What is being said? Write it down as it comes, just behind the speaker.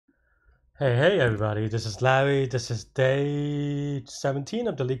Hey everybody, this is Larry. This is day 17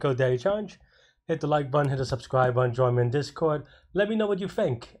 of the Leetcode Daily Challenge. Hit the like button, hit the subscribe button, join me in Discord. Let me know what you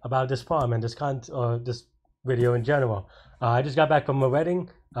think about this poem and this video in general. I just got back from a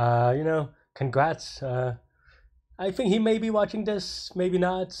wedding. Congrats. I think he may be watching this, maybe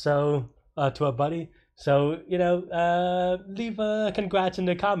not. So to a buddy. So leave a congrats in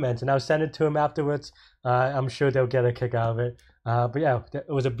the comments, and I'll send it to him afterwards. I'm sure they'll get a kick out of it. But yeah, it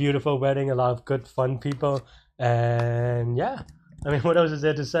was a beautiful wedding, a lot of good, fun people, and yeah, I mean, what else is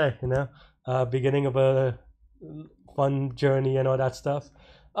there to say? Beginning of a fun journey and all that stuff.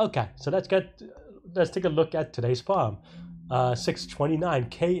 Okay, so let's take a look at today's poem. 629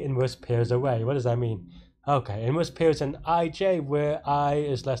 K inverse pairs away. What does that mean? Okay, inverse pairs in IJ where I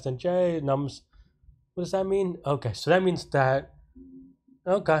is less than J. Nums. What does that mean? Okay, so that means that.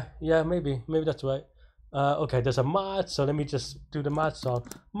 Okay, yeah, maybe that's right. Okay, there's a mod, so let me just do the mod song.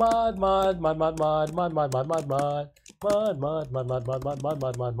 Mod.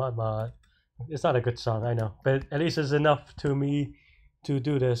 It's not a good song, I know, but at least it's enough to me to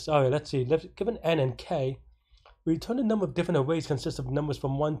do this. All right, let's see. Given n and k, we return a number of different arrays consists of numbers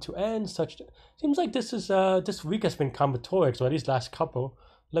from 1 to n. Seems like this week has been combinatorics, or at least last couple.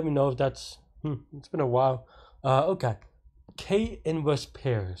 Let me know if that's. It's been a while. Okay, k inverse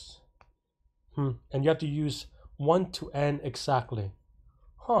pairs. And you have to use 1 to n exactly.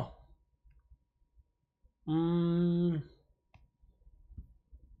 Huh.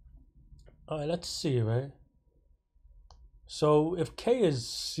 Alright, let's see, right? So if k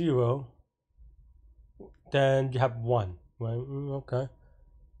is 0, then you have 1, right? Okay.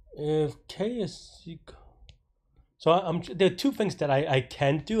 If k is equal. So there are two things that I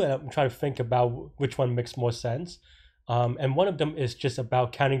can do, and I'm trying to think about which one makes more sense. And one of them is just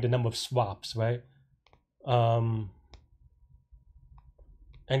about counting the number of swaps, right? And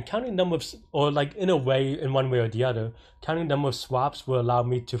counting number of, or like in a way, in one way or the other, counting number of swaps will allow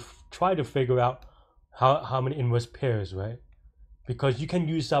me to try to figure out how many inverse pairs, right? Because you can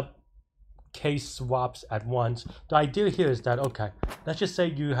use up k swaps at once. The idea here is that, okay, let's just say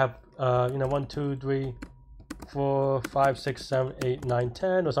you have 1, 2, 3, 4, 5, 6, 7, 8, 9,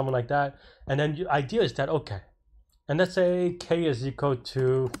 10, or something like that. And then the idea is that, okay, and let's say k is equal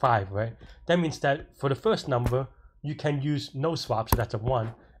to 5, right? That means that for the first number, you can use no swaps, so that's a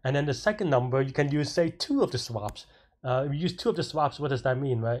 1. And then the second number, you can use, say, 2 of the swaps. If you use 2 of the swaps, what does that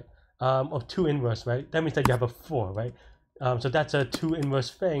mean, right? Of 2 inverse, right? That means that you have a 4, right? So that's a 2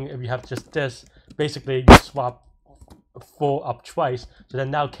 inverse thing. If you have just this, basically you swap 4 up twice. So then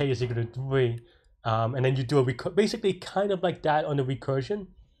now k is equal to 3. And then you do basically kind of like that on the recursion.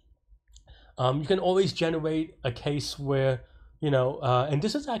 You can always generate a case where, and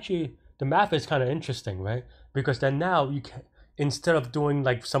this is actually, the math is kind of interesting, right? Because then now you can, instead of doing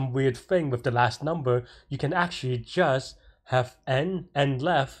like some weird thing with the last number, you can actually just have n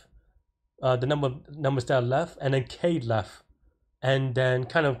left, the numbers that are left, and then k left, and then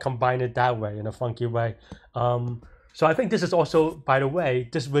kind of combine it that way in a funky way. So I think this is also, by the way,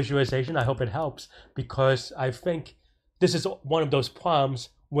 this visualization, I hope it helps, because I think this is one of those problems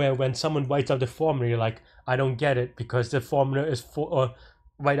where when someone writes out the formula, you're like, I don't get it, because the formula is or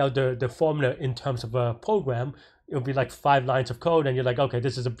write out the formula in terms of a program, it'll be like 5 lines of code, and you're like, okay,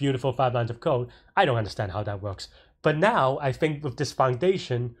 this is a beautiful 5 lines of code. I don't understand how that works. But now, I think with this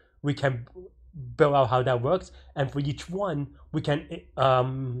foundation, we can build out how that works, and for each one, we can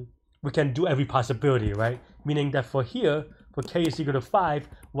do every possibility, right? Meaning that for here, for k is equal to 5,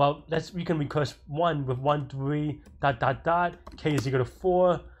 well, we can recurse 1 with 1, 3, ... k is equal to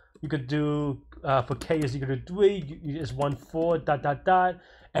 4. You could do, for k is equal to 3, is 1, 4, ...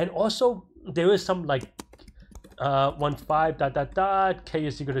 And also, there is some like 1, 5, ... k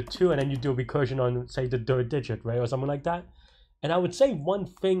is equal to 2, and then you do a recursion on, say, the third digit, right? Or something like that. And I would say one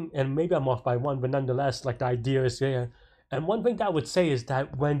thing, and maybe I'm off by 1, but nonetheless, like the idea is there. And one thing that I would say is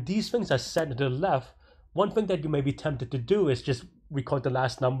that when these things are set to the left, one thing that you may be tempted to do is just record the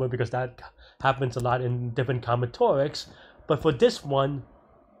last number, because that happens a lot in different combinatorics. But for this one,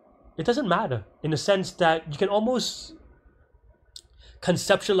 it doesn't matter, in the sense that you can almost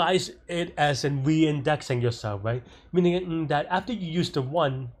conceptualize it as in re-indexing yourself, right? Meaning that after you use the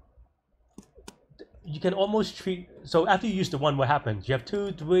 1, you can almost treat, so after you use the 1, what happens? You have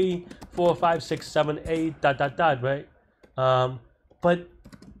 2, 3, 4, 5, 6, 7, 8, ... right? But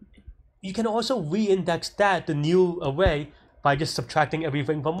you can also re-index that, the new array, by just subtracting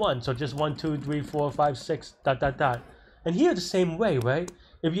everything from 1. So just 1, 2, 3, 4, 5, 6, ... And here the same way, right?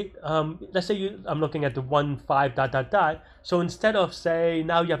 If you let's say I'm looking at the 1, 5, ... So instead of, say,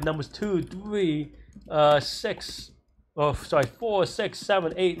 now you have numbers 2, 3, 6, or sorry, 4, 6,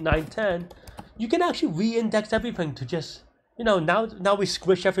 7, 8, 9, 10, you can actually re-index everything to just, you know, now we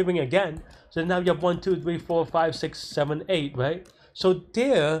squish everything again. So now you have 1, 2, 3, 4, 5, 6, 7, 8, right? So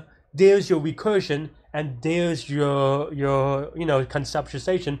there's your recursion, and there's your you know,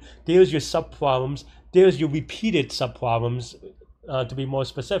 conceptualization. There's your subproblems. There's your repeated subproblems, to be more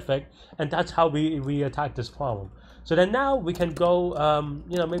specific, and that's how we attack this problem. So then now we can go,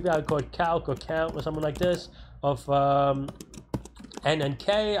 you know, maybe I'll call it calc or count or something like this of n and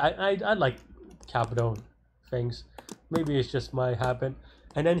k. I like capital things. Maybe it's just my habit.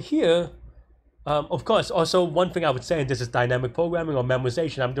 And then here, of course, also one thing I would say, and this is dynamic programming or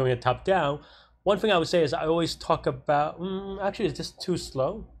memorization, I'm doing it top down. One thing I would say is I always talk about, actually, is this too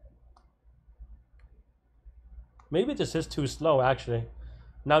slow? Maybe this is too slow, actually,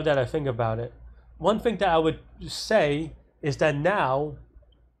 now that I think about it. One thing that I would say is that now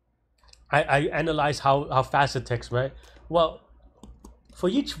I analyze how fast it takes, right? Well, for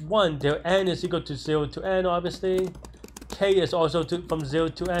each one, their n is equal to 0 to n, obviously. K is also from 0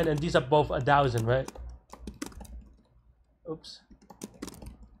 to n, and these are both 1,000, right? Oops.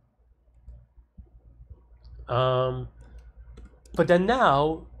 But then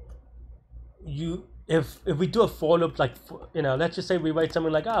now, if we do a for loop, like, you know, let's just say we write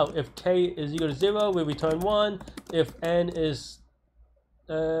something like, oh, if k is equal to 0, we return 1. If n is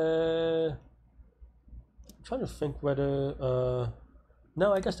I'm trying to think whether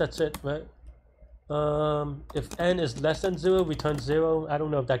no, I guess that's it, right? If n is less than 0, return 0. I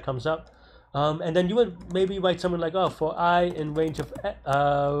don't know if that comes up. And then you would maybe write something like, oh, for I in range of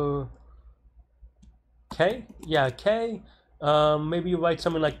k, yeah, k. Maybe you write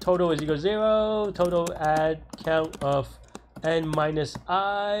something like total is equal to 0, total add count of n minus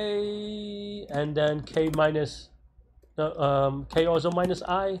I, and then k minus k also minus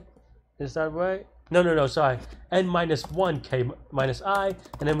I. Is that right? No, sorry. N minus 1 k minus I,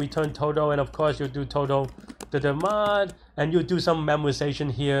 and then return total, and of course you'll do total to the mod, and you'll do some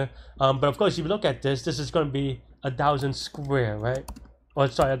memorization here. But of course, if you look at this, this is going to be 1,000 square, right? Or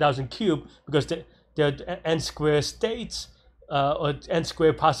sorry, 1,000 cube, because there are n square states, or n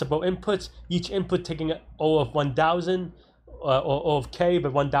square possible inputs, each input taking O of 1,000, or O of k,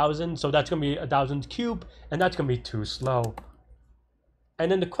 but 1,000, so that's going to be 1,000 cube, and that's going to be too slow. And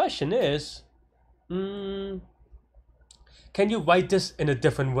then the question is, can you write this in a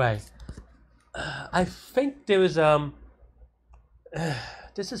different way? I think there is,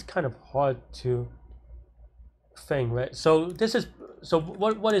 this is kind of hard to think, right? So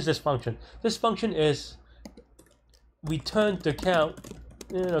what is this function? This function is return the count,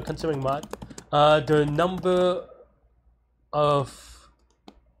 you know, considering mod, the number of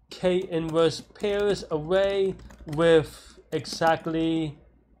k inverse pairs array with exactly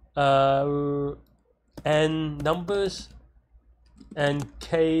n numbers and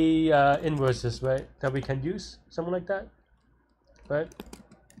k inverses, right? That we can use, something like that, right?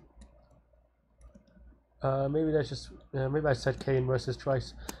 Maybe that's just maybe I said k inverses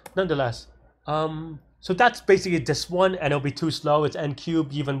twice. Nonetheless, so that's basically this one, and it'll be too slow. It's n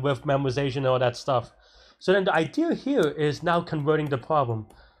cubed, even with memorization and all that stuff. So then the idea here is now converting the problem.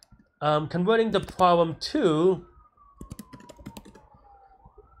 Converting the problem to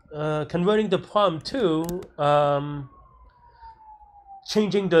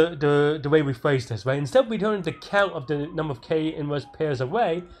changing the way we phrase this, right? Instead of returning the count of the number of k inverse pairs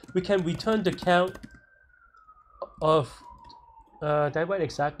array, we can return the count of did I write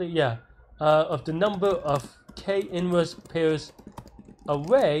exactly? Yeah, of the number of k inverse pairs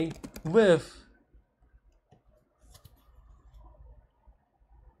array with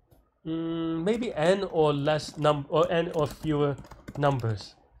maybe n or less or n or fewer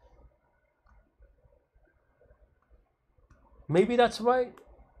numbers. Maybe that's right,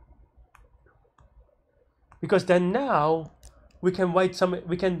 because then now we can write some.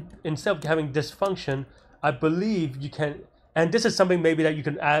 We can, instead of having this function, I believe you can, and this is something maybe that you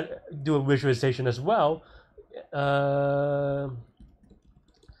can do a visualization as well. And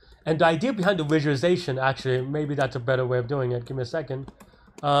the idea behind the visualization, actually, maybe that's a better way of doing it. Give me a second.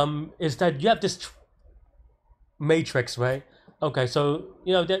 Is that you have this matrix, right? Okay, so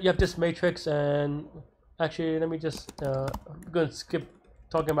you know that you have this matrix, and actually, let me just I'm gonna skip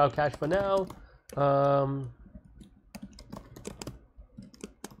talking about cache for now.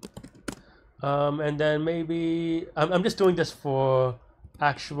 And then maybe I'm just doing this for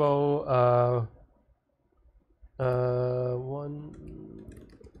actual one.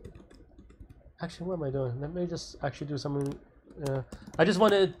 Actually, what am I doing? Let me just actually do something. I just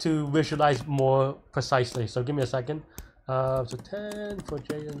wanted to visualize more precisely, so give me a second. So 10 for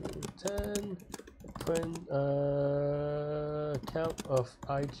J and 10, print count of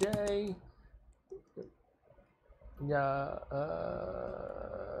ij. Yeah.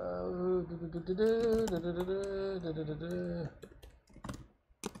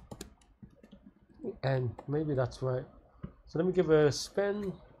 And maybe that's right. So let me give a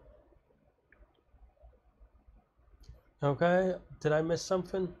spin. Okay, did I miss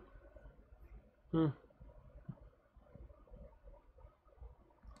something?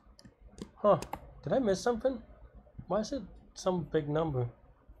 Huh, did I miss something? Why is it some big number?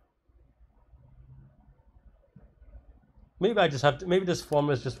 Maybe I just have to, maybe this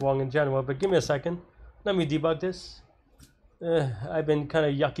formula is just wrong in general, but give me a second. Let me debug this. I've been kind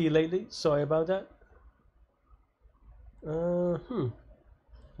of yucky lately, sorry about that.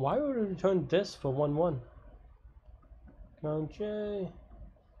 Why would we return this for 1, 1? Count J.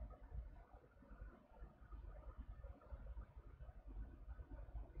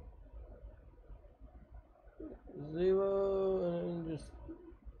 0 and just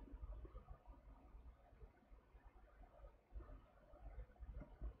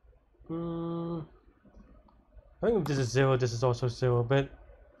I think if this is 0, this is also 0, but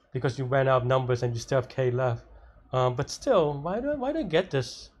because you ran out of numbers and you still have k left. But still, why do I get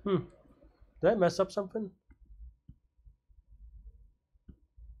this? Did I mess up something?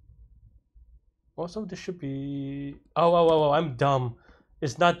 Also, this should be. Oh! I'm dumb.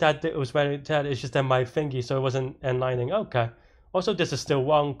 It's not that it was right that. It's just that my thingy, so it wasn't inlining. Okay. Also, this is still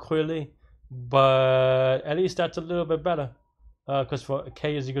wrong clearly, but at least that's a little bit better. Because for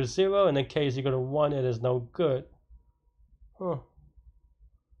k is equal to 0 and then k is equal to 1, it is no good. Huh.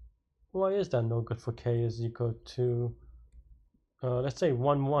 Why is that no good for k is equal to, let's say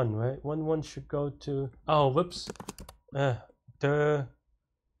 1, 1, right? 1, 1 should go to, oh, whoops. I'm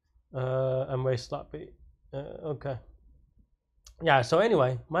very sloppy. Okay. Yeah, so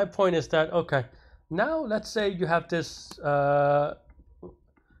anyway, my point is that, okay, now let's say you have this, so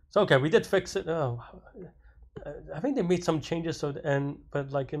okay, we did fix it. Oh, I think they made some changes, so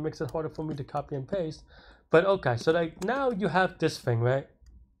but like it makes it harder for me to copy and paste. But okay, so like now you have this thing, right?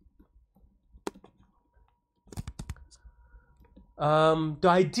 The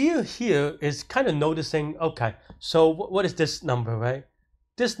idea here is kind of noticing, okay, so what is this number, right?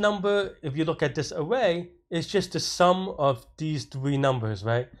 This number, if you look at this array, is just the sum of these 3 numbers,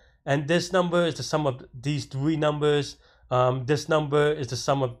 right? And this number is the sum of these 3 numbers. This number is the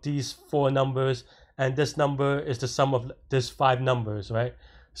sum of these 4 numbers. And this number is the sum of these 5 numbers, right?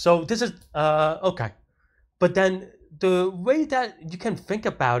 So this is, okay. But then the way that you can think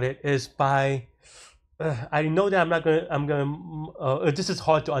about it is by, I know that this is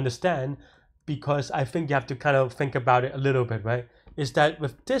hard to understand because I think you have to kind of think about it a little bit, right? Is that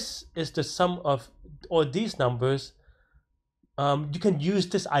with this is the sum of all these numbers, you can use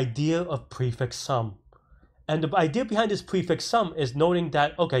this idea of prefix sum. And the idea behind this prefix sum is noting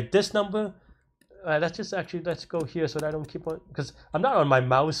that, okay, this number, let's go here so that I don't keep on, because I'm not on my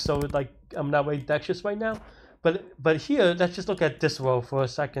mouse, so like I'm not very dexterous right now. But here, let's just look at this row for a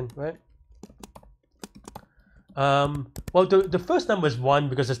second, right? Well, the first number is 1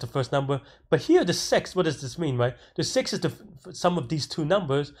 because it's the first number, but here the 6, what does this mean, right? The 6 is the sum of these 2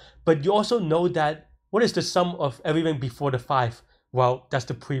 numbers, but you also know that what is the sum of everything before the 5? Well, that's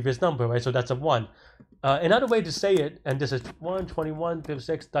the previous number, right? So that's a 1. Another way to say it, and this is 1, 21,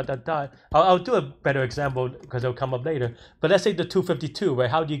 56, ... I'll do a better example because it'll come up later. But let's say the 252, right?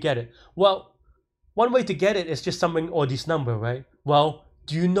 How do you get it? Well, one way to get it is just summing all these numbers, right? Well,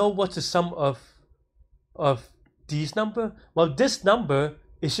 do you know what's the sum of these number? Well, this number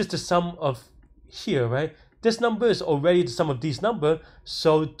is just the sum of here, right? This number is already the sum of these number,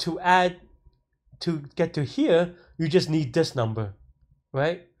 so to get to here, you just need this number,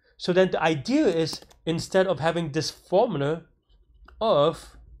 right? So then the idea is, instead of having this formula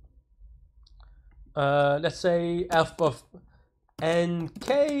of let's say f of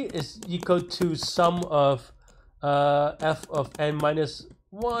nk is equal to sum of f of n minus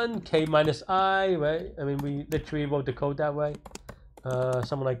 1 k minus I, right? I mean, we literally wrote the code that way,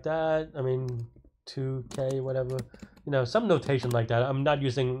 something like that. I mean, 2k, whatever, you know, some notation like that. I'm not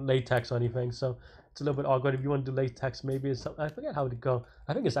using latex or anything, so it's a little bit awkward. If you want to do latex, maybe it's some, I forget how to go.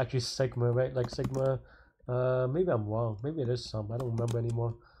 I think it's actually sigma, right? Like sigma. Maybe I'm wrong. Maybe it is some. I don't remember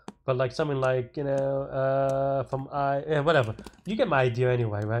anymore. But like something like, you know, from I, yeah, whatever. You get my idea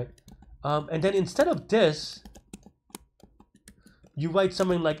anyway, right? And then instead of this, you write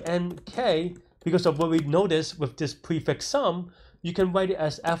something like nk, because of what we noticed with this prefix sum, you can write it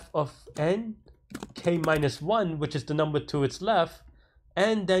as f of n k minus 1, which is the number to its left,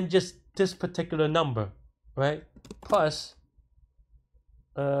 and then just this particular number, right? Plus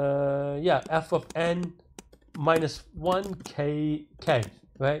yeah, f of n minus 1 k,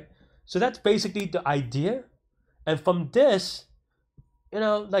 right? So that's basically the idea. And from this, you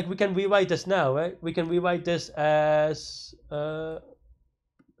know, like we can rewrite this now, right? We can rewrite this as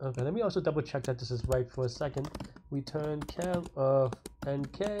okay, let me also double check that this is right for a second. Return count of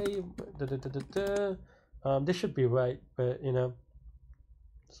nk. This should be right, but you know,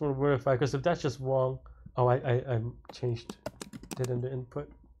 just want to verify, because if that's just wrong, oh, I changed, did in the input.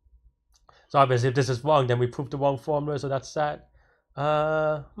 So obviously, if this is wrong, then we proved the wrong formula, so that's sad.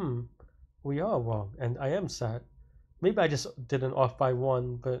 We are wrong, and I am sad. Maybe I just did an off by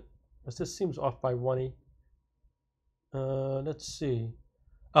 1, but this seems off by 1. Let's see.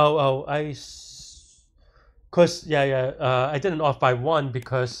 Cause yeah, I did an off by 1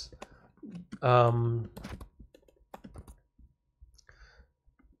 because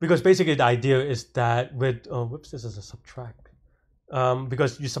basically the idea is that with whoops, this is a subtract.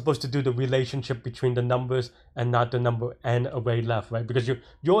 Because you're supposed to do the relationship between the numbers and not the number n away left, right? Because you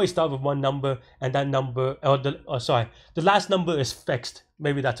always start with one number, and that number, the last number is fixed.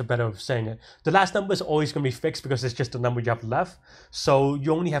 Maybe that's a better way of saying it. The last number is always going to be fixed because it's just the number you have left. So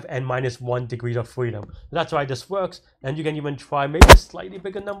you only have n minus 1 degrees of freedom. That's why this works. And you can even try maybe a slightly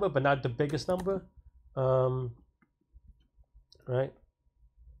bigger number, but not the biggest number. Right?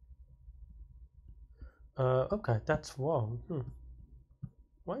 Okay, that's wrong.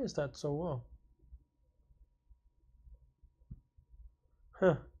 Why is that so wrong?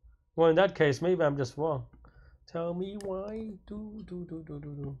 Huh. Well, in that case, maybe I'm just wrong. Tell me why.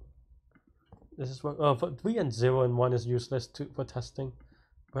 This is what. Oh, for 3 and 0 and 1 is useless for testing.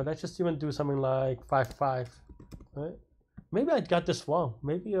 But let's just even do something like 5, 5. Right? Maybe I got this wrong.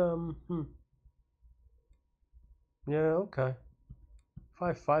 Maybe Yeah, okay.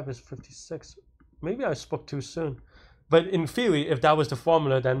 5, 5 is 56. Maybe I spoke too soon. But in theory, if that was the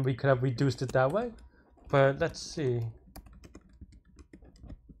formula, then we could have reduced it that way. But let's see.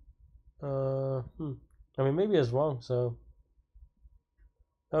 I mean, maybe it's wrong, so.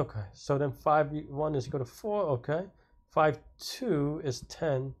 Okay, so then 5, 1 is equal to 4, okay. 5, 2 is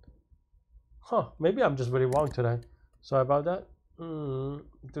 10. Huh, maybe I'm just really wrong today. Sorry about that.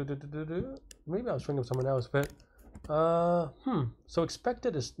 Maybe I was thinking of someone else, but. So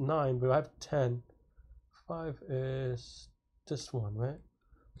expected is 9, but I have 10. 5 is this one, right?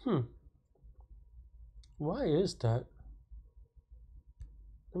 Why is that?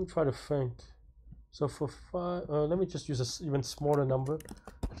 Let me try to think. So for 5, let me just use an even smaller number.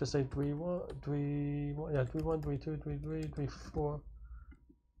 Just say 3, 1, 3, 1, yeah, 3, 1, 3, 2, 3, 3, 3, 4.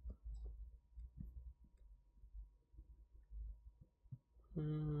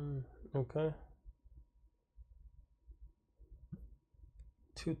 Okay.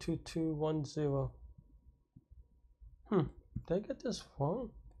 2, 2, 2, 1, 0. Did I get this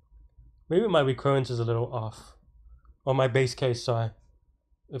wrong? Maybe my recurrence is a little off. Or my base case, sorry.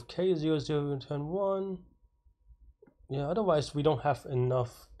 If k is 0, 0, return 1. Yeah, otherwise we don't have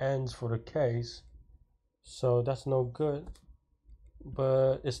enough n's for the k's. So that's no good.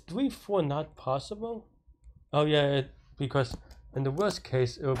 But is 3, 4 not possible? Oh yeah, because in the worst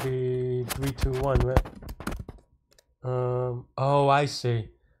case it will be 3, 2, 1, right? Oh, I see.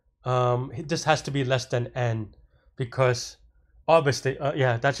 This has to be less than n. Because obviously,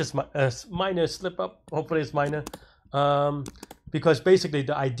 yeah, that's just a minor slip up. Hopefully it's minor. Because basically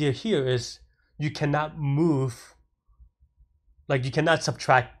the idea here is you cannot move, like you cannot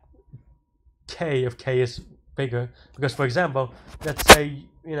subtract k if k is bigger. Because for example, let's say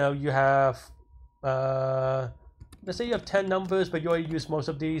you know you have let's say you have 10 numbers, but you already use most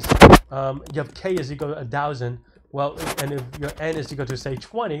of these. You have k is equal to 1,000. Well, and if your n is equal to say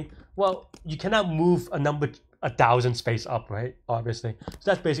 20, well, you cannot move a number 1,000 space up, right? Obviously. So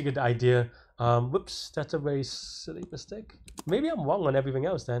that's basically the idea. Whoops, that's a very silly mistake. Maybe I'm wrong on everything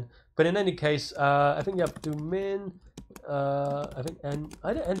else then. But in any case, I think you have to min, I think n,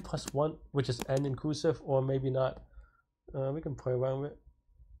 either n plus 1, which is n inclusive, or maybe not. We can play around with it.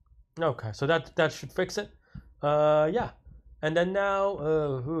 Okay, so that should fix it. Yeah. And then now,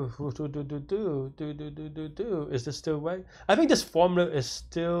 is this still right? I think this formula is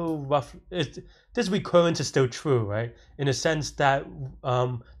still rough. This recurrence is still true, right? In a sense that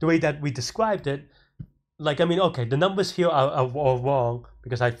the way that we described it, like, I mean, okay, the numbers here are wrong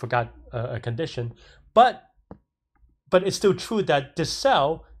because I forgot a condition, but it's still true that this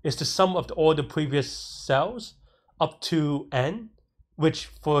cell is the sum of all the previous cells up to n, which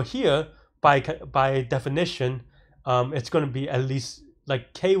for here, by definition, it's going to be at least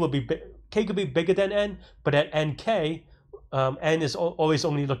like k will be k could be bigger than n, but at nk, n is always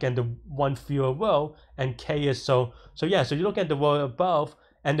only looking at the one fewer row, and k is so yeah. So you look at the row above,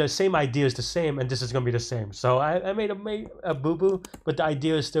 and the same idea is the same, and this is going to be the same. So I made a boo-boo, but the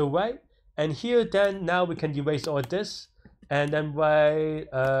idea is still right. And here then now we can erase all this, and then write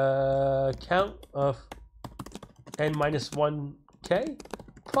count of n minus 1k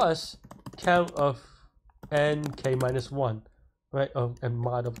plus count of nk minus 1, right? Oh, and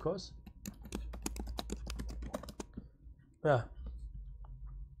mod, of course. Yeah.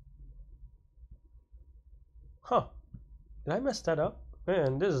 Huh. Did I mess that up?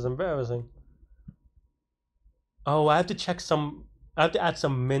 Man, this is embarrassing. Oh, I have to check some... I have to add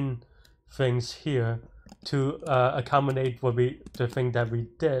some min things here to accommodate what the thing that we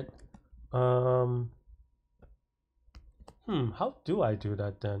did. How do I do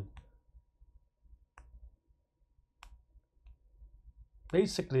that then?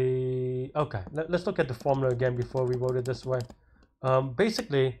 Basically, okay, let's look at the formula again before we wrote it this way.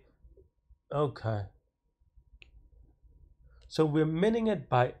 Basically, okay. So we're minning it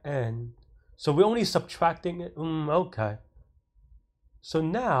by n. So we're only subtracting it. Okay. So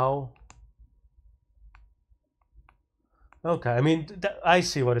now, okay, I mean, I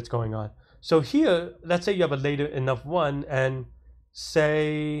see what it's going on. So here, let's say you have a later enough one, and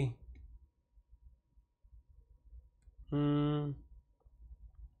say,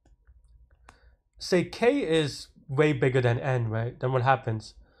 say k is way bigger than n, right? Then what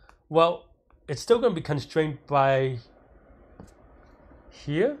happens? Well, it's still going to be constrained by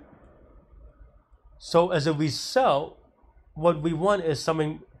here. So as a result, what we want is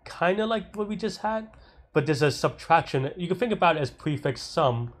something kind of like what we just had, but there's a subtraction. You can think about it as prefix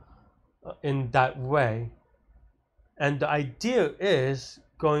sum in that way. And the idea is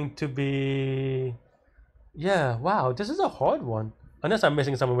going to be, yeah, wow, this is a hard one. Unless I'm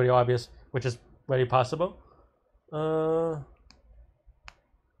missing something really obvious, which is very possible.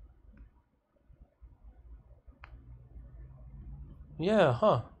 Yeah,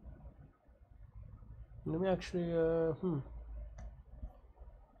 huh. Let me actually,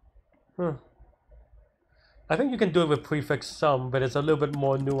 I think you can do it with prefix sum, but it's a little bit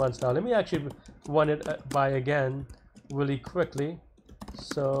more nuanced now. Let me actually run it by again really quickly.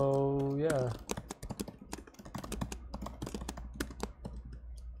 So, yeah.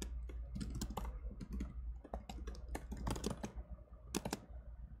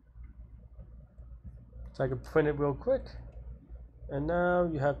 So I can print it real quick. And now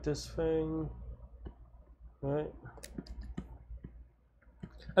you have this thing, right?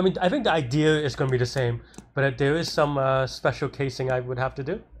 I mean, I think the idea is going to be the same, but there is some special casing I would have to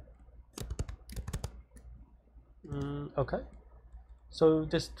do. Okay. So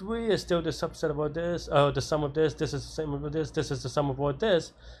this 3 is still the subset of all this. Oh, the sum of this. This is the same of this. This is the sum of all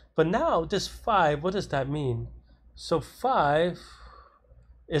this. But now this 5, what does that mean? So 5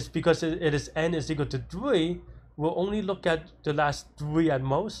 is because it is n is equal to 3. We'll only look at the last 3 at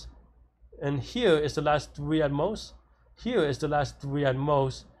most. And here is the last 3 at most. Here is the last 3 at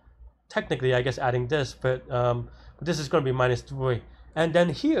most. Technically, I guess adding this, but this is going to be minus 3. And then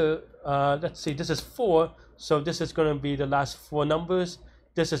here, let's see, this is 4. So this is going to be the last 4 numbers.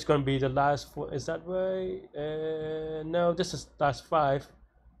 This is going to be the last 4. Is that right? No, this is last 5.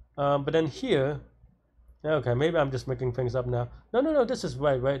 But then here, okay, maybe I'm just making things up now. No, this is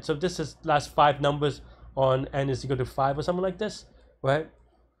right? So this is last 5 numbers on n is equal to 5 or something like this, right?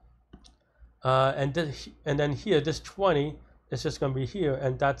 And then here, this 20 is just going to be here,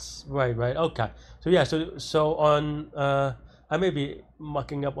 and that's right? Okay. So yeah, so on, I may be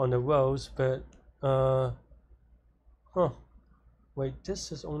mucking up on the rows, but, wait,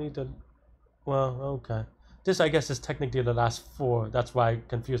 this is only the, well, okay. This, I guess, is technically the last 4. That's why I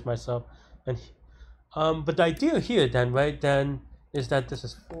confused myself. And, but the idea here then, right, then is that this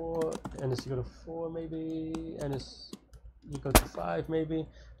is 4, and it's equal to 4 maybe, and it's equal to 5 maybe.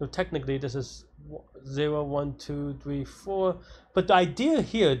 So technically this is 0, 1, 2, 3, 4. But the idea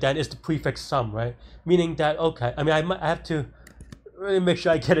here then is the prefix sum, right? Meaning that, okay, I mean, I have to really make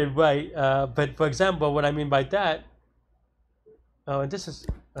sure I get it right. But for example, what I mean by that, and this is,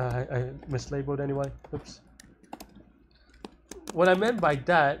 I mislabeled anyway. Oops. What I meant by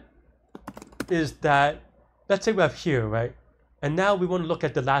that is that, let's say we have here, right? And now we want to look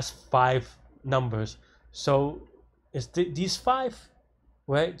at the last 5 numbers. So it's these 5,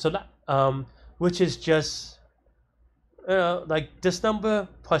 right? So that, which is just, like this number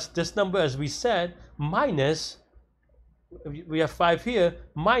plus this number, as we said, minus, we have 5 here,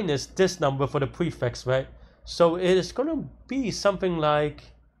 minus this number for the prefix, right? So it is going to be something like,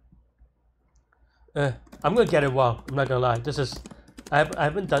 I'm going to get it wrong. I'm not going to lie. This is, I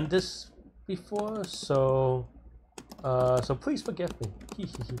haven't done this before, so So please forgive me.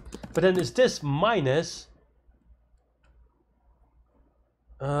 But then is this minus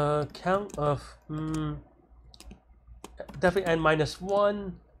count of definitely n minus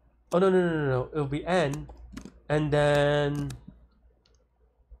 1. Oh no, it'll be n, and then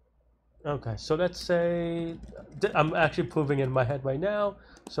okay, so let's say I'm actually proving in my head right now.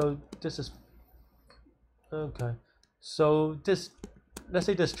 So this is okay, so this, let's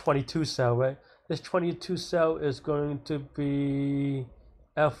say this 22 cell, right? This 22 cell is going to be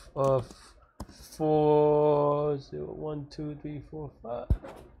f of 4 0 1 2 3 4 5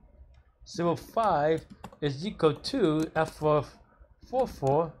 0 5 is equal to f of 4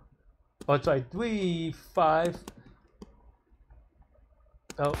 4, oh sorry, 3 5.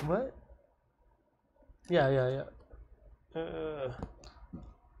 Oh what? Yeah.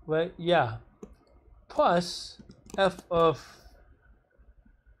 Right, yeah. Plus f of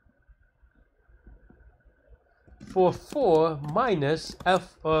 4 4 minus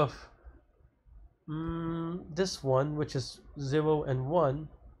f of this one, which is 0 and 1,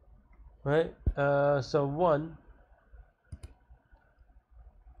 right? So 1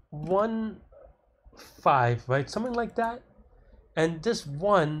 5, right? Something like that. And this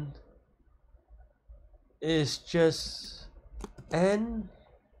 1 is just n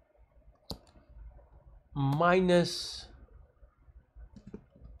minus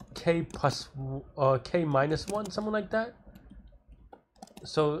k plus k minus 1, something like that.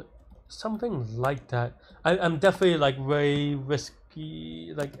 So something like that. I'm definitely like very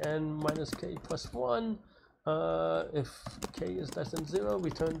risky, like n minus k plus 1. If k is less than 0,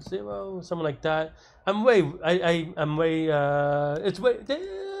 return 0, something like that. I'm way it's way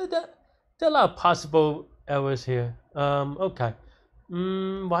there are a lot of possible errors here. Okay.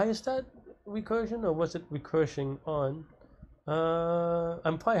 Why is that recursion, or was it recursion on?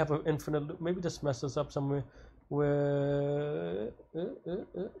 I'm probably have an infinite loop. Maybe this messes up somewhere where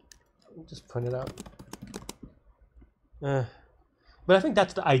just print it out. But I think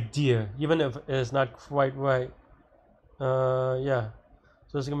that's the idea, even if it's not quite right. Yeah.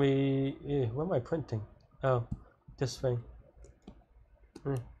 So it's gonna be. What am I printing? Oh, this thing.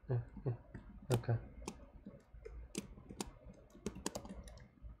 Okay.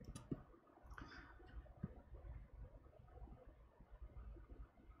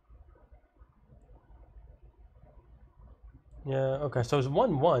 Yeah. Okay. So it's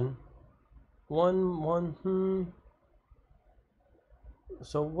 1 1 1 1.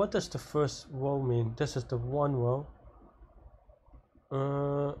 So what does the first row mean? This is the 1 row.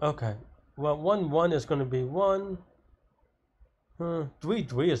 Okay. Well, 1 1 is going to be 1. 3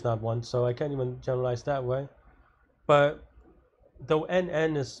 3 is not 1, so I can't even generalize that way. But though n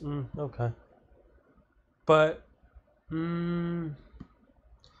is okay. But I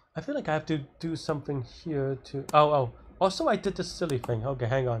feel like I have to do something here to. Oh. Also, I did this silly thing. Okay,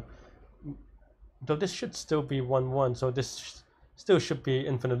 hang on. Though this should still be 1 1, so this still should be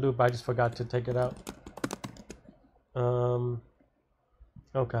infinite loop. I just forgot to take it out.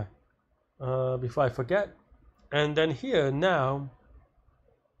 Okay. Before I forget, and then here now.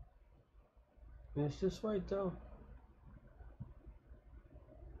 Is this right though?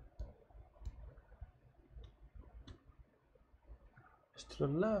 It's to the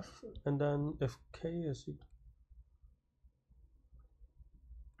left, and then if k is equal,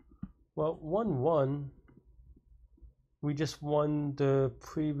 well, 1 1. We just won the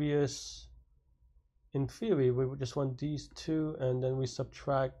previous. In theory, we would just want these two, and then we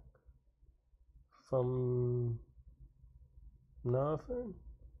subtract from nothing.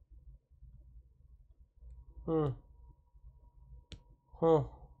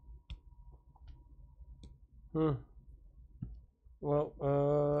 Well,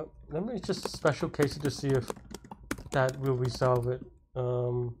 let me just special case it to see if that will resolve it.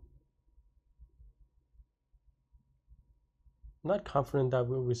 Not confident that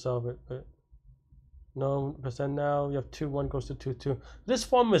will resolve it, but no, because then now you have 2 1 goes to 2 2. This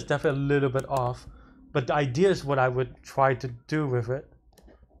form is definitely a little bit off, but the idea is what I would try to do with it.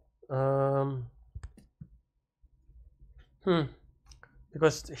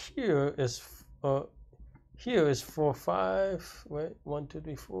 Because here is 4 5. Wait, 1 2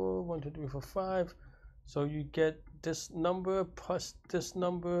 3 4 1 2 3 4 5. So you get this number plus this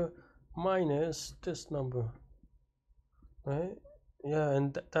number minus this number, right? Yeah,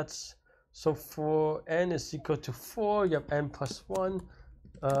 and that's. So for n is equal to 4, you have n plus 1.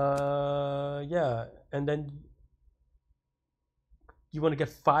 Yeah, and then you want to get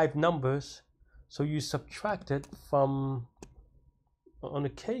 5 numbers, so you subtract it from, on the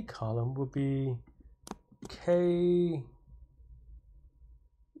k column would be k.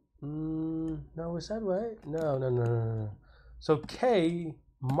 No, is that right? No. So k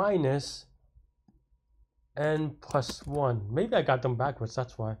minus n plus 1. Maybe I got them backwards,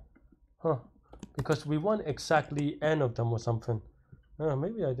 that's why. Huh. Because we want exactly n of them or something.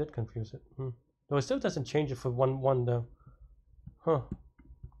 Maybe I did confuse it. Though it still doesn't change it for 1 though. Huh.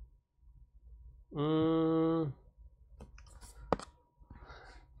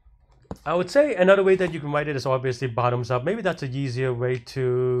 I would say another way that you can write it is obviously bottoms up. Maybe that's an easier way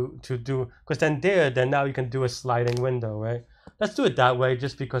to do, because then now you can do a sliding window, right? Let's do it that way,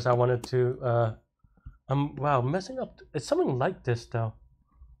 just because I wanted to. Wow, messing up. It's something like this though,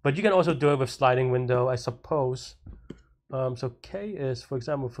 but you can also do it with sliding window, I suppose. So k is, for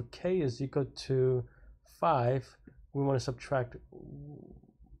example, for k is equal to 5. We want to subtract.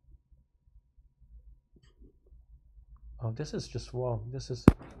 Oh, this is just wrong. This is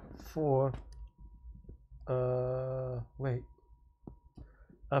 4. Wait.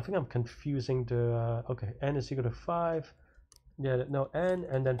 I think I'm confusing the. Okay, n is equal to 5. Yeah, no, n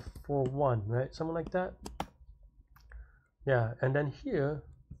and then 4, 1, right? Something like that. Yeah, and then here.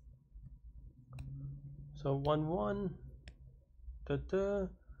 So 1, 1.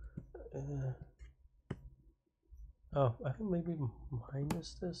 Oh, I think maybe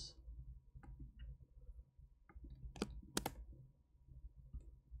minus this.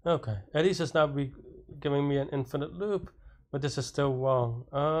 Okay, at least it's not giving me an infinite loop, but this is still wrong.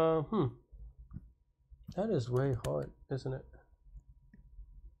 That is way hard, isn't it?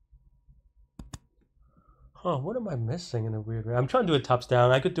 Huh, what am I missing in a weird way? I'm trying to do it tops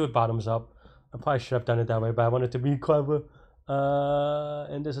down. I could do it bottoms up. I probably should have done it that way, but I wanted to be clever.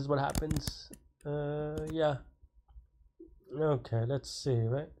 And this is what happens. Yeah. Okay, let's see,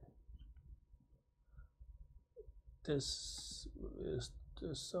 right? This is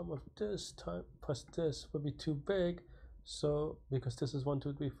the sum of this time plus this would be too big. So, because this is 1,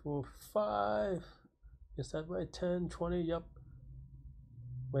 2, 3, 4, 5. Is that right? 10, 20, yep.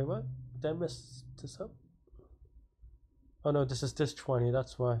 Wait, what? Did I mess this up? Oh no, this is this 20,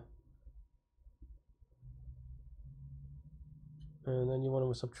 that's why. And then you want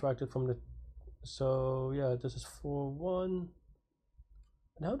to subtract it from the. So, yeah, this is 4, 1.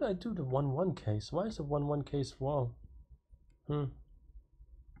 And how do I do the 1, 1 case? Why is the 1, 1 case wrong? 1,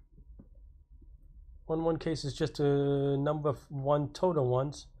 1 case is just a number of 1 total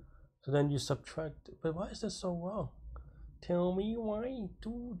ones. So then you subtract. But why is this so wrong? Tell me why.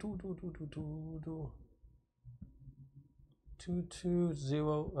 2, 2,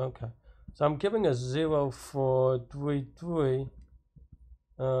 0. Okay. So I'm giving a 0 for 3, 3.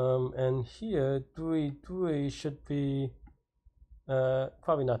 And here 3, 3 should be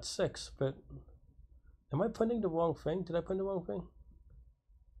probably not 6, but am I putting the wrong thing? Did I put the wrong thing?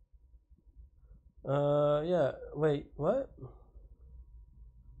 Yeah, wait, what?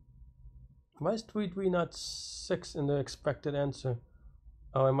 Why is 3, 3 not 6 in the expected answer?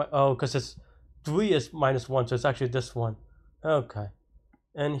 Oh, because it's 3 is minus 1, so it's actually this one. Okay.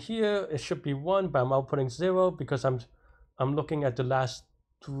 And here it should be 1, but I'm outputting 0 because I'm looking at the last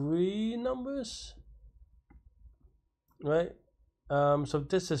 3 numbers. Right? So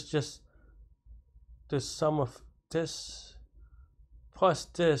this is just the sum of this plus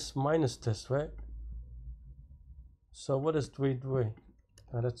this minus this, right? So what is 3, 3?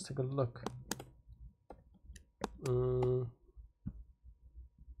 Let's take a look.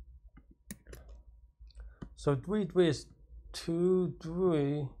 So 3, 3 is 2,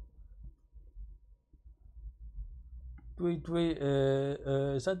 3. 3, 3,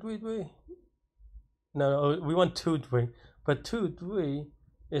 is that 3, 3? No, we want 2, 3. But 2, 3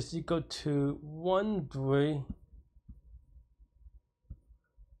 is equal to 1, 3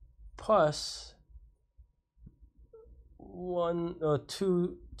 plus 1,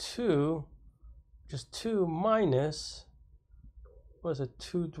 2, 2, just 2 minus, what is it,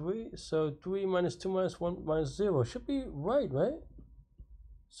 2, 3? So 3 minus 2 minus 1 minus 0 should be right?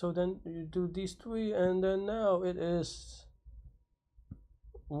 So then you do these 3, and then now it is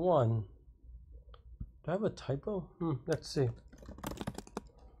 1. Do I have a typo? Let's see.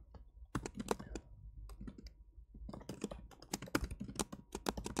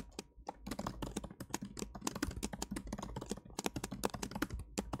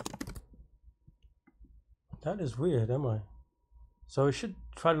 That is weird, am I? So we should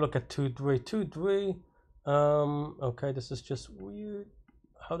try to look at 2, 3. 2, 3. Okay, this is just weird.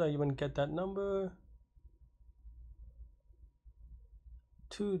 How do I even get that number?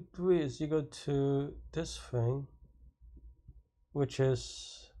 2, 3 is equal to this thing, which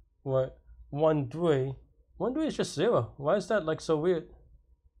is what? 1, 3. 1, 3 is just 0. Why is that like so weird?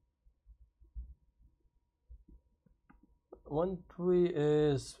 1, 3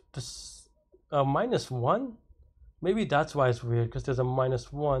 is this. -1. Maybe that's why it's weird, because there's a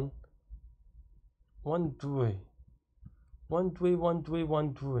 -1. 1 3 1 3 1 3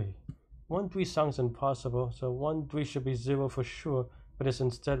 1 3 1 3 sounds impossible, so 1 3 should be 0 for sure, but it's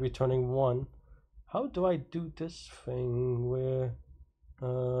instead returning 1. How do I do this thing where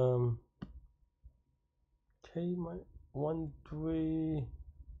okay, my 1 3,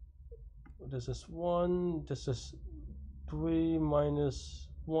 this is 1, this is 3 minus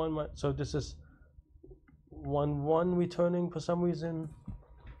 1, so this is 1 1 returning for some reason.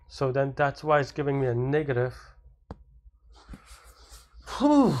 So then that's why it's giving me a negative.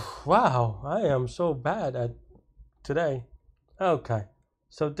 Whew, wow, I am so bad at today. Okay,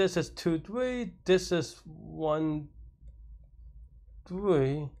 so this is 2 3, this is 1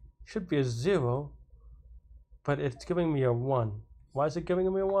 3, should be a 0, but it's giving me a 1. Why is it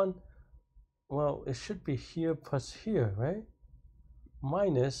giving me a 1? Well, it should be here plus here, right?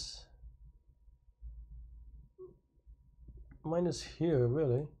 Minus here,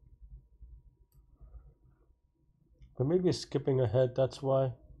 really. But maybe it's skipping ahead, that's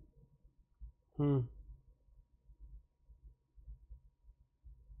why.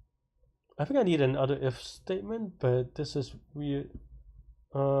 I think I need another if statement, but this is weird.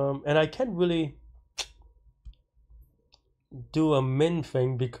 And I can't really do a min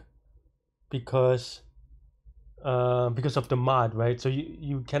thing because of the mod, right? So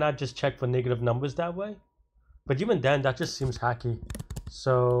you cannot just check for negative numbers that way. But even then, that just seems hacky.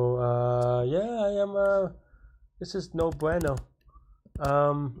 So yeah, I am. This is no bueno.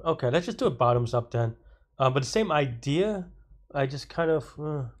 Okay, let's just do it bottoms up then. But the same idea. I just kind of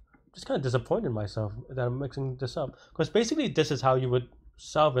disappointed myself that I'm mixing this up, because basically this is how you would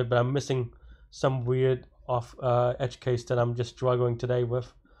solve it, but I'm missing some weird off edge case that I'm just struggling today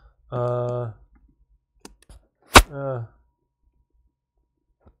with. That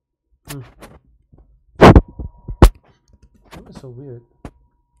was so weird.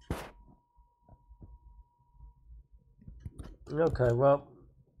 Okay, well.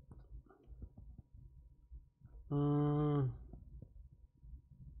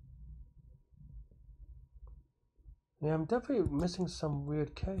 Yeah, I'm definitely missing some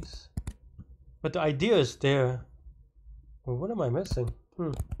weird case. But the idea is there. Well, what am I missing?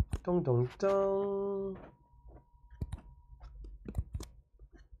 Dong dong dong.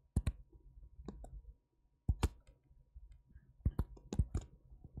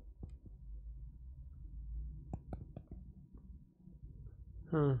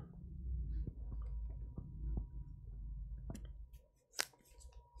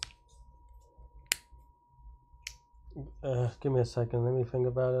 Give me a second. Let me think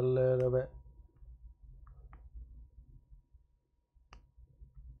about it a little bit.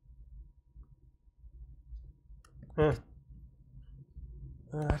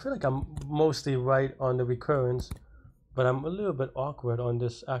 I feel like I'm mostly right on the recurrence, but I'm a little bit awkward on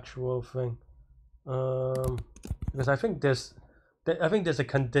this actual thing, because I think there's a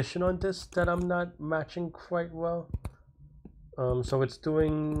condition on this that I'm not matching quite well. So it's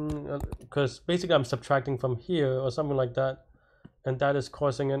doing, because basically I'm subtracting from here or something like that, and that is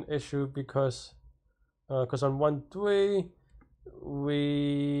causing an issue because on 1 3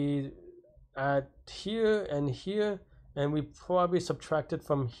 we add here, and we probably subtracted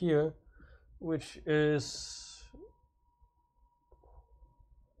from here, which is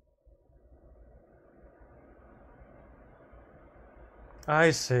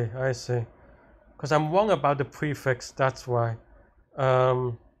I see, because I'm wrong about the prefix, that's why.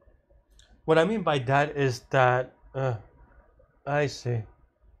 What I mean by that is that I see,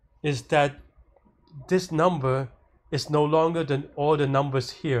 is that this number is no longer than all the numbers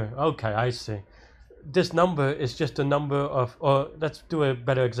here. Okay, I see. This number is just a number of, or let's do a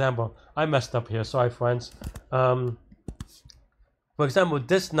better example. I messed up here, sorry friends. For example,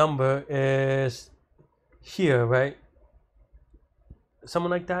 this number is here, right?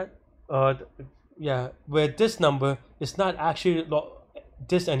 Something like that. Yeah, where this number is not actually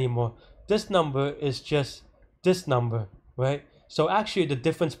this anymore. This number is just this number, right? So actually the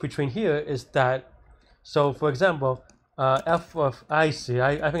difference between here is that, so for example, f of I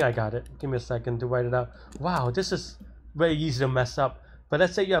think I got it. Give me a second to write it out. Wow, this is very easy to mess up. But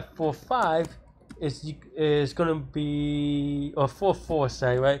let's say you have 4 5 is gonna be, or 4 4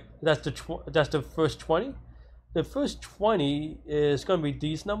 say, right? That's the first 20. The first 20 is gonna be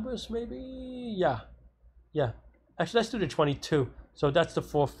these numbers, maybe. Yeah. Actually, let's do the 22. So that's the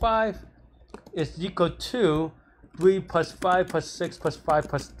 4 5 is equal to 3 plus 5 plus 6 plus 5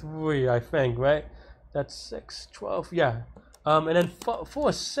 plus 3, I think, right? That's 6, 12, yeah. And then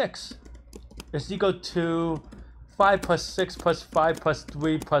 4 6 is equal to 5 plus 6 plus 5 plus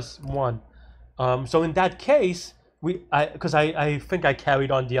 3 plus 1. So in that case, I think I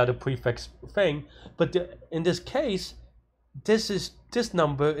carried on the other prefix thing, but in this case, this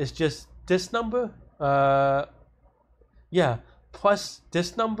number is just this number, yeah, plus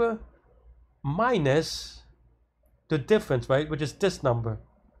this number minus the difference, right, which is this number,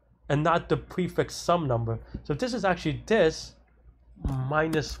 and not the prefix sum number. So this is actually this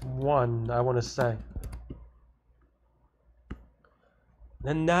minus 1, I want to say.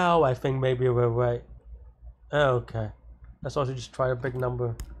 And now I think maybe we're right. Okay, let's also just try a big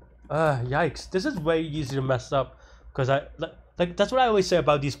number. Yikes, this is way easy to mess up, because like that's what I always say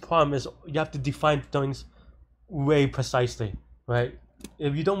about these problems, is you have to define things way precisely, right?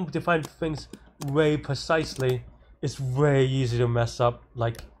 If you don't define things way precisely, it's way easy to mess up.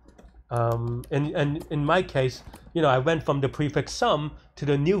 Like in my case, you know, I went from the prefix sum to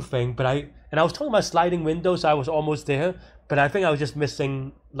the new thing, but I was talking about sliding windows, so I was almost there, but I think I was just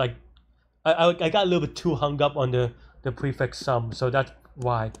missing, like, I got a little bit too hung up on the prefix sum, so that's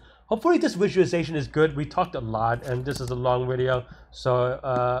why. Hopefully this visualization is good. We talked a lot, and this is a long video,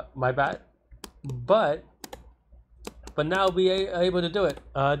 so my bad. But now we are able to do it.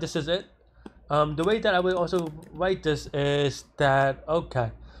 This is it. The way that I will also write this is that,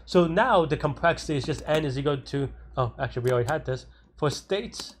 okay, so now the complexity is just n is equal to, oh, actually we already had this, for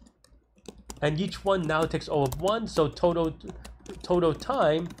states, and each one now takes O of 1, so total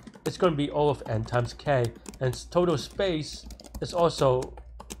time it's going to be O of n times k, and total space is also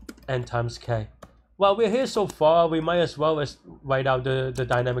n times k. Well, we're here so far, we might as well write out the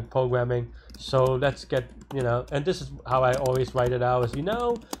dynamic programming. So let's get, you know, and this is how I always write it out, as you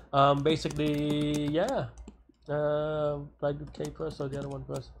know. Basically, yeah. Write the k first or the other one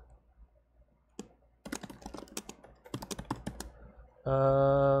first?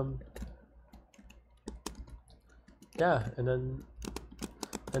 Yeah, and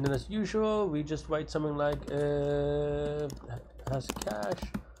then as usual, we just write something like has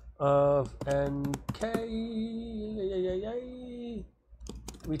cache of nk,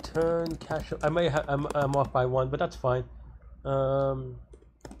 return cache. I may have, I'm off by 1, but that's fine. I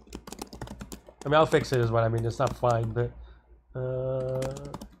mean, I'll fix it is what I mean. It's not fine, but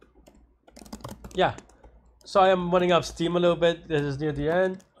yeah. So I am running out of steam a little bit. This is near the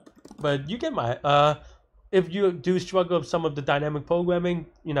end, but you get my if you do struggle with some of the dynamic programming,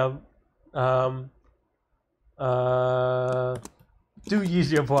 you know, do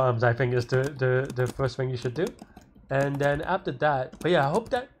easier problems, I think, is the first thing you should do. And then after that, but yeah, I hope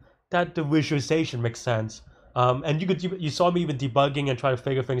that the visualization makes sense. And you saw me even debugging and trying to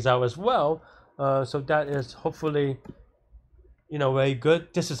figure things out as well. So that is hopefully, you know, very good.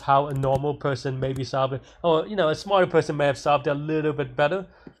 This is how a normal person maybe solve it, or, you know, a smarter person may have solved it a little bit better,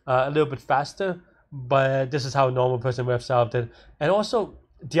 a little bit faster. But this is how a normal person would have solved it. And also,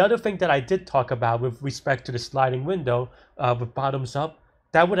 the other thing that I did talk about with respect to the sliding window with bottoms up,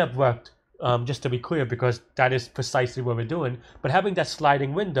 that would have worked, just to be clear, because that is precisely what we're doing. But having that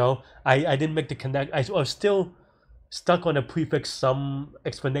sliding window, I didn't make the connect. I was still stuck on a prefix sum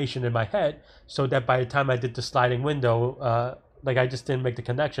explanation in my head, so that by the time I did the sliding window, like, I just didn't make the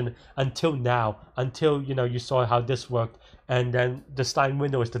connection until now, until, you know, you saw how this worked. And then the sliding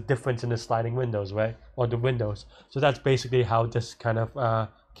window is the difference in the sliding windows, right? Or the windows. So that's basically how this kind of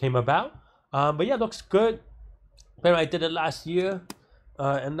came about. But yeah, looks good. But I did it last year.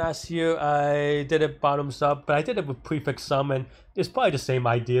 And last year I did it bottoms up, but I did it with prefix sum, and it's probably the same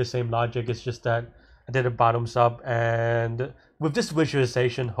idea, same logic. It's just that I did it bottoms up, and with this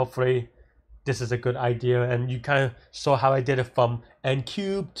visualization, hopefully this is a good idea, and you kind of saw how I did it from n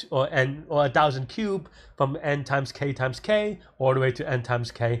cubed or 1,000 cubed, from n times k all the way to n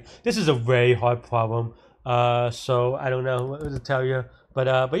times k. This is a very hard problem, so I don't know what to tell you, but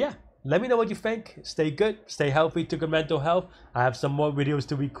yeah, let me know what you think. Stay good, stay healthy, to good mental health. I have some more videos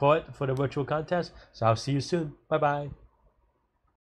to record for the virtual contest, so I'll see you soon. Bye bye.